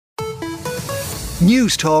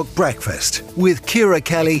News Talk Breakfast with Ciara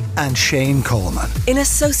Kelly and Shane Coleman. In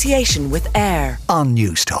association with AIR On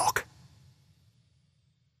News Talk.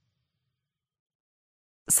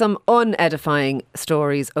 Some unedifying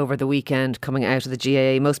stories over the weekend coming out of the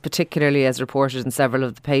GAA, most particularly as reported in several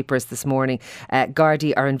of the papers this morning.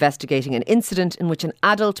 Gardaí are investigating an incident in which an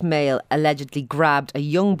adult male allegedly grabbed a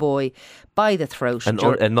young boy by the throat. A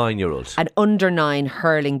 9-year-old. An under 9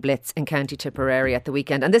 hurling blitz in County Tipperary at the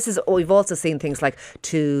weekend. And this is, we've also seen things like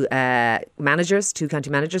two county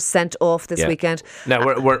managers sent off this weekend.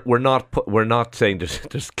 Now, we're not saying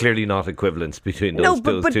there's clearly not equivalence between those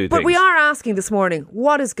two things. But we are asking this morning,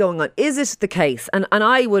 what is going on? Is it the case? And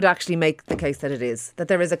I would actually make the case that it is. That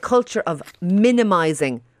there is a culture of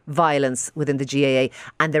minimising violence within the GAA,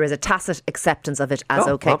 and there is a tacit acceptance of it as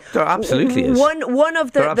okay. There absolutely is. One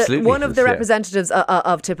of the representatives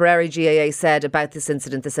of Tipperary GAA said about this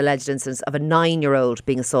alleged incident of a 9-year-old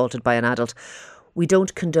being assaulted by an adult: we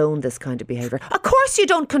don't condone this kind of behaviour. Of course you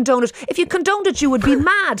don't condone it. If you condoned it, you would be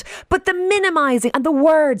mad. But the minimising and the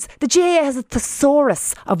words, the GAA has a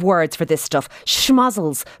thesaurus of words for this stuff.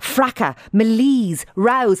 Schmozzles, fracas, melees,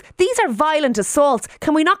 rows. These are violent assaults.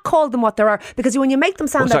 Can we not call them what they are? Because when you make them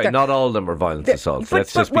sound like not all of them are violent assaults.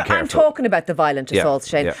 Let's just be careful. I'm talking about the violent assaults,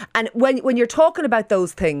 Shane. Yeah. And when you're talking about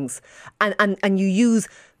those things and you use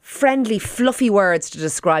friendly, fluffy words to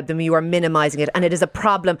describe them, you are minimising it, and it is a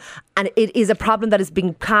problem, and it is a problem that is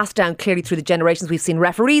being passed down clearly through the generations. We've seen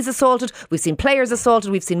referees assaulted, we've seen players assaulted,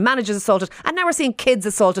 we've seen managers assaulted, and now we're seeing kids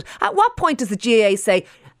assaulted. At what point does the GAA say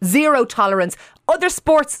zero tolerance? Other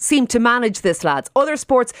sports seem to manage this, lads. Other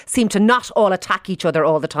sports seem to not all attack each other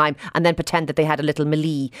all the time and then pretend that they had a little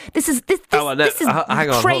melee. This is crazy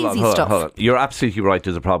stuff. Hold on. You're absolutely right.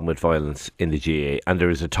 There's a problem with violence in the GAA, and there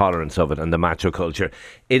is a tolerance of it, and the macho culture.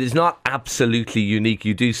 It is not absolutely unique.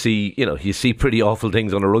 You do see, you see pretty awful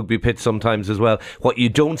things on a rugby pitch sometimes as well. What you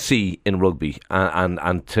don't see in rugby,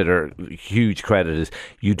 and to their huge credit, is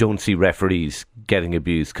you don't see referees getting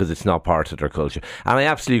abused because it's not part of their culture. And I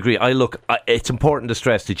absolutely agree. It's important to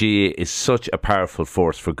stress the GAA is such a powerful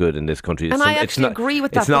force for good in this country. And I actually agree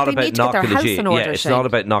with that. It's not about knocking the GAA. It's not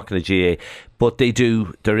about knocking the GAA. But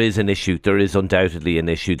there is an issue. There is undoubtedly an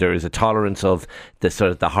issue. There is a tolerance of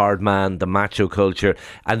the hard man, the macho culture,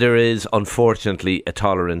 and there is unfortunately a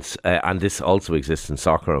tolerance, and this also exists in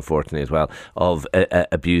soccer, unfortunately as well, of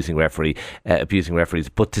abusing referees.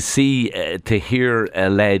 But to hear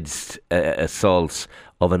alleged assaults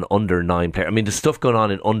of an under 9 player. I mean, the stuff going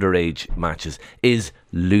on in underage matches is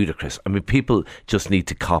ludicrous. I mean, people just need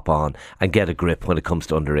to cop on and get a grip when it comes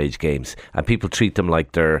to underage games, and people treat them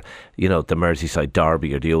like they're, the Merseyside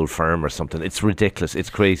Derby or the Old Firm or something. It's ridiculous. It's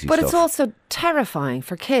crazy but stuff. It's also terrifying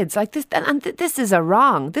for kids like this, and this is a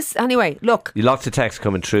wrong. Anyway, look, lots of texts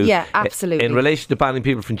coming through. Yeah, absolutely. In relation to banning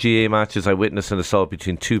people from GAA matches, I witnessed an assault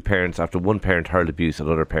between two parents after one parent hurled abuse at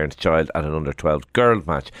another parent's child at an under 12 girls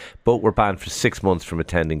match. Both were banned for 6 months from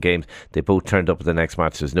attending games. They both turned up at the next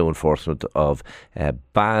match. There's no enforcement of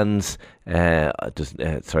bans. There's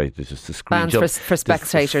just a screen bans jump for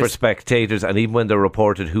spectators. For spectators, and even when they're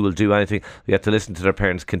reported who will do anything, we have to listen to their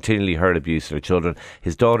parents continually hurl abuse to their children.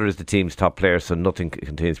 His daughter is the team's top player, so nothing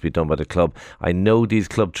continues to be done by the club. I know these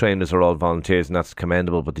club trainers are all volunteers, and that's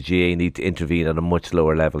commendable, but the GAA need to intervene at a much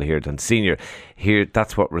lower level here than senior. Here,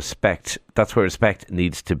 that's where respect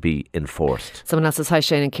needs to be enforced. Someone else says, hi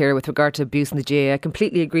Shane and Ciara, with regard to abuse in the GAA, I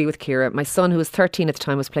completely agree with Ciara. My son, who was 13 at the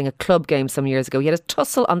time, was playing a club game some years ago. He had a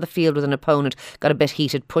tussle on the field with an opponent, got a bit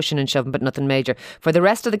heated, pushing and shoving, but nothing major. For the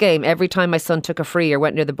rest of the game, every time my son took a free or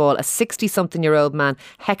went near the ball, a 60-something-year-old man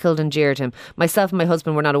heckled and jeered him. Myself and my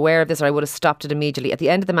husband were not aware of this, or I would have stopped it immediately. At the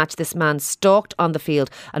end of the match, this man stalked on the field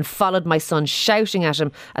and followed my son, shouting at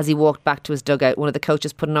him as he walked back to his dugout. One of the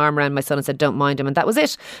coaches put an arm around my son and said, don't mind him, and that was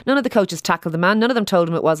it. None of the coaches tackled the man. None of them told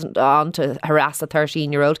him it wasn't on to harass a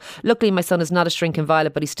 13-year-old. Luckily, my son is not a shrinking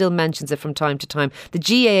violet, but he still mentions it from time to time. The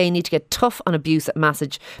GAA need to get tough on abuse at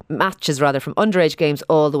matches from underage games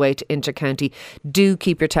all the way to inter-county. Do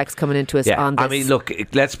keep your texts coming into us on this. I mean, look,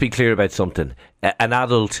 let's be clear about something. An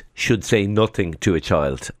adult should say nothing to a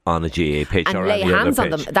child on a GAA pitch and or lay any hands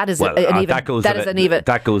other on pitch. them.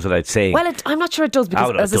 That goes without saying. Well, I'm not sure it does,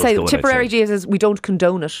 because as I say, Tipperary GAA says we don't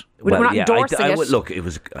condone it. We're not endorsing it. Look,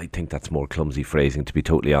 I think that's more clumsy phrasing, to be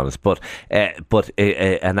totally honest. But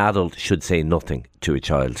an adult should say nothing to a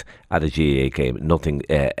child at a GAA game, nothing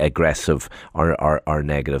aggressive or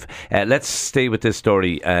negative. Let's stay with this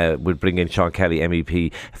story. We'll bring in Sean Kelly,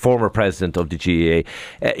 MEP, former president of the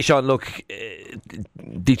GAA. Sean, look,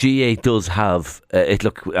 the GA does have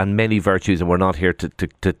and many virtues, and we're not here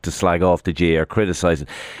to slag off the GA or criticise it,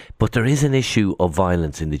 but there is an issue of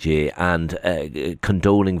violence in the GA and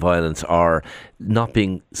condoning violence or not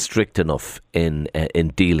being strict enough in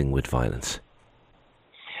dealing with violence.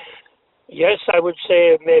 Yes, I would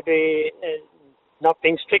say maybe not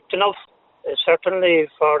being strict enough, certainly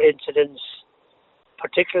for incidents,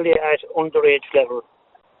 particularly at underage level.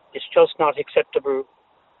 It's just not acceptable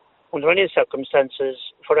under any circumstances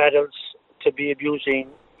for adults to be abusing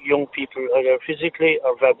young people either physically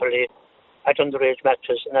or verbally at underage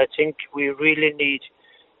matches. And I think we really need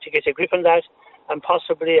to get a grip on that and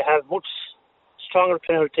possibly have much stronger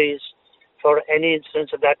penalties for any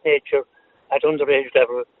incidents of that nature at underage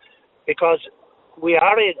level. Because we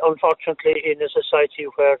are, unfortunately, in a society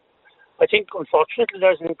where I think, unfortunately,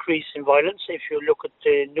 there's an increase in violence. If you look at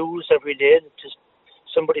the news every day, just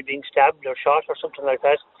somebody being stabbed or shot or something like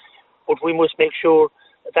that. But we must make sure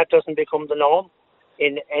that doesn't become the norm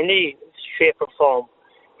in any shape or form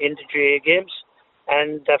in the GA games.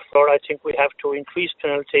 And therefore, I think we have to increase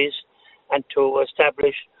penalties and to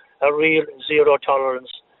establish a real zero tolerance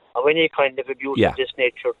of any kind of abuse of this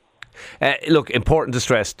nature. Look, important to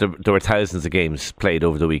stress, there were thousands of games played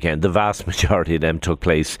over the weekend. The vast majority of them took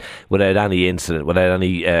place without any incident, without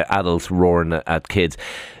any adults roaring at kids.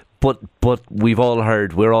 But we're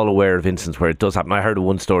all aware of instances where it does happen. I heard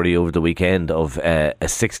one story over the weekend of a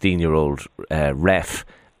 16-year-old ref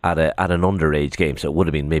at an underage game, so it would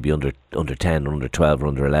have been maybe under 10, under 12 or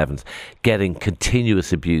under 11s, getting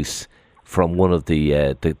continuous abuse from one of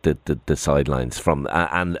the sidelines from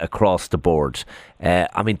and across the board.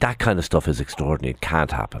 I mean, that kind of stuff is extraordinary. It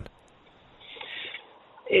can't happen.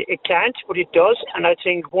 It can't, but it does. And I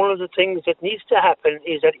think one of the things that needs to happen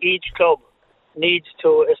is that each club needs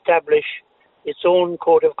to establish its own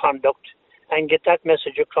code of conduct and get that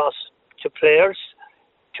message across to players,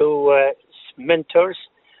 to mentors,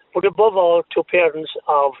 but above all to parents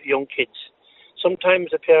of young kids.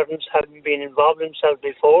 Sometimes the parents haven't been involved themselves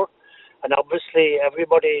before, and obviously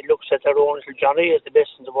everybody looks at their own little Johnny as the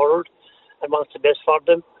best in the world and wants the best for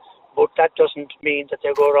them, but that doesn't mean that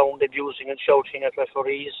they go around abusing and shouting at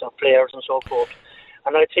referees or players and so forth.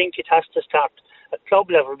 And I think it has to start at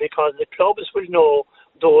club level, because the clubs will know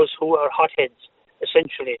those who are hotheads,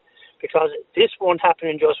 essentially, because this won't happen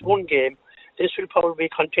in just one game. This will probably be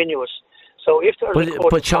continuous. So if there's a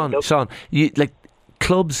code of conduct, Sean,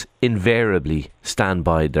 clubs invariably stand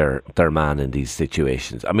by their man in these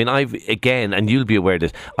situations. I mean, and you'll be aware of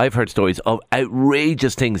this, I've heard stories of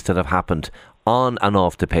outrageous things that have happened on and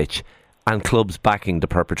off the pitch, and clubs backing the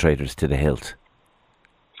perpetrators to the hilt.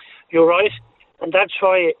 You're right, and that's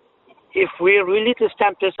why if we're really to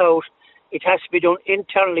stamp this out, it has to be done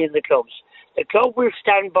internally in the clubs. The club will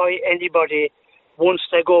stand by anybody once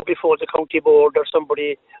they go before the county board or some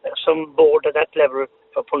board at that level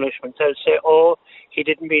for punishment. They'll say, oh, he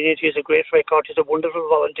didn't mean it, he's a great record, he's a wonderful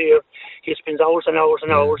volunteer, he spends hours and hours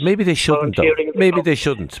and hours. Maybe they shouldn't, though. Maybe they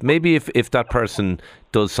shouldn't. Maybe if that person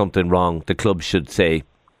does something wrong, the club should say,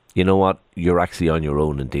 you know what, you're actually on your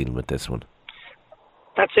own in dealing with this one.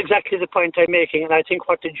 That's exactly the point I'm making, and I think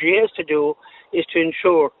what the GA has to do is to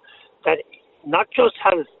ensure that not just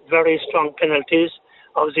have very strong penalties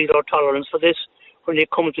of zero tolerance for this when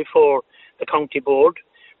it comes before the county board,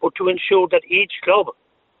 but to ensure that each club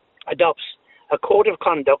adopts a code of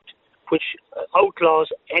conduct which outlaws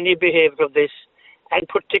any behaviour of this, and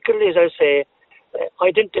particularly, as I say,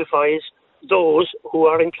 identifies those who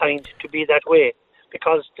are inclined to be that way,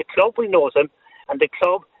 because the club will know them, and the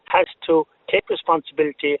club has to take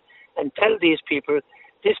responsibility and tell these people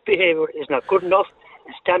this behaviour is not good enough,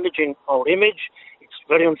 it's damaging our image, it's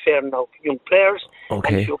very unfair on our young players, and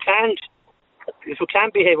if you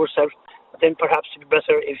can't behave yourself, then perhaps it'd be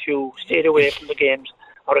better if you stayed away from the games,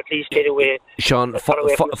 or at least stayed away. Sean,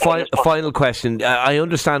 final question. I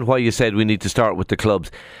understand why you said we need to start with the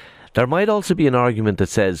clubs. There might also be an argument that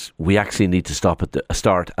says we actually need to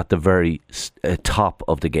start at the very top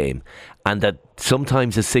of the game, and that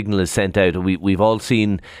sometimes a signal is sent out. We've all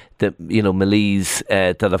seen the melees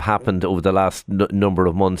that have happened over the last number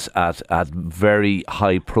of months at very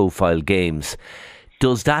high profile games.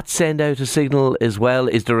 Does that send out a signal as well?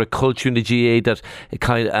 Is there a culture in the GA that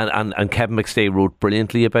and Kevin McStay wrote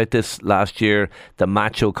brilliantly about this last year, the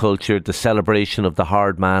macho culture, the celebration of the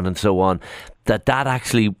hard man and so on, that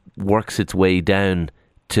actually works its way down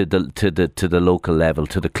to the local level,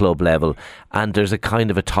 to the club level, and there's a kind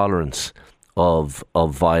of a tolerance of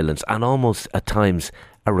violence and almost at times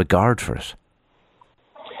a regard for it?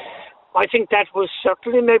 I think that was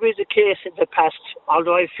certainly maybe the case in the past,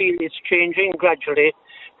 although I feel it's changing gradually.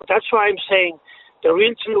 But that's why I'm saying The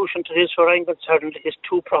real solution to this, where I'm concerned, is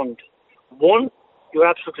two-pronged. One, you're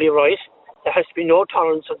absolutely right. There has to be no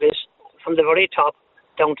tolerance of this from the very top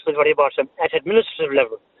down to the very bottom at administrative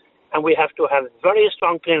level. And we have to have very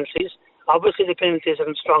strong penalties. Obviously, the penalties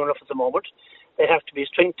aren't strong enough at the moment. They have to be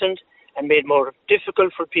strengthened and made more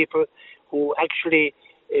difficult for people who actually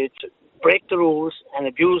break the rules and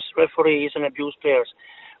abuse referees and abuse players.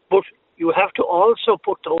 But you have to also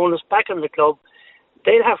put the onus back on the club.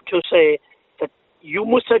 They'll have to say that you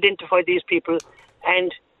must identify these people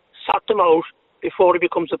and sort them out before it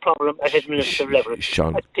becomes a problem at administrative level.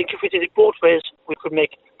 Sean, I think if we did it both ways, we could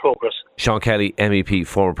make progress. Sean Kelly, MEP,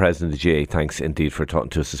 former president of the GAA, thanks indeed for talking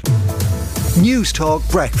to us this morning. News Talk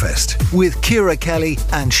Breakfast with Ciara Kelly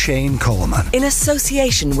and Shane Coleman. In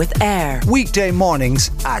association with AIR. Weekday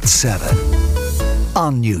mornings at 7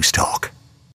 on News Talk.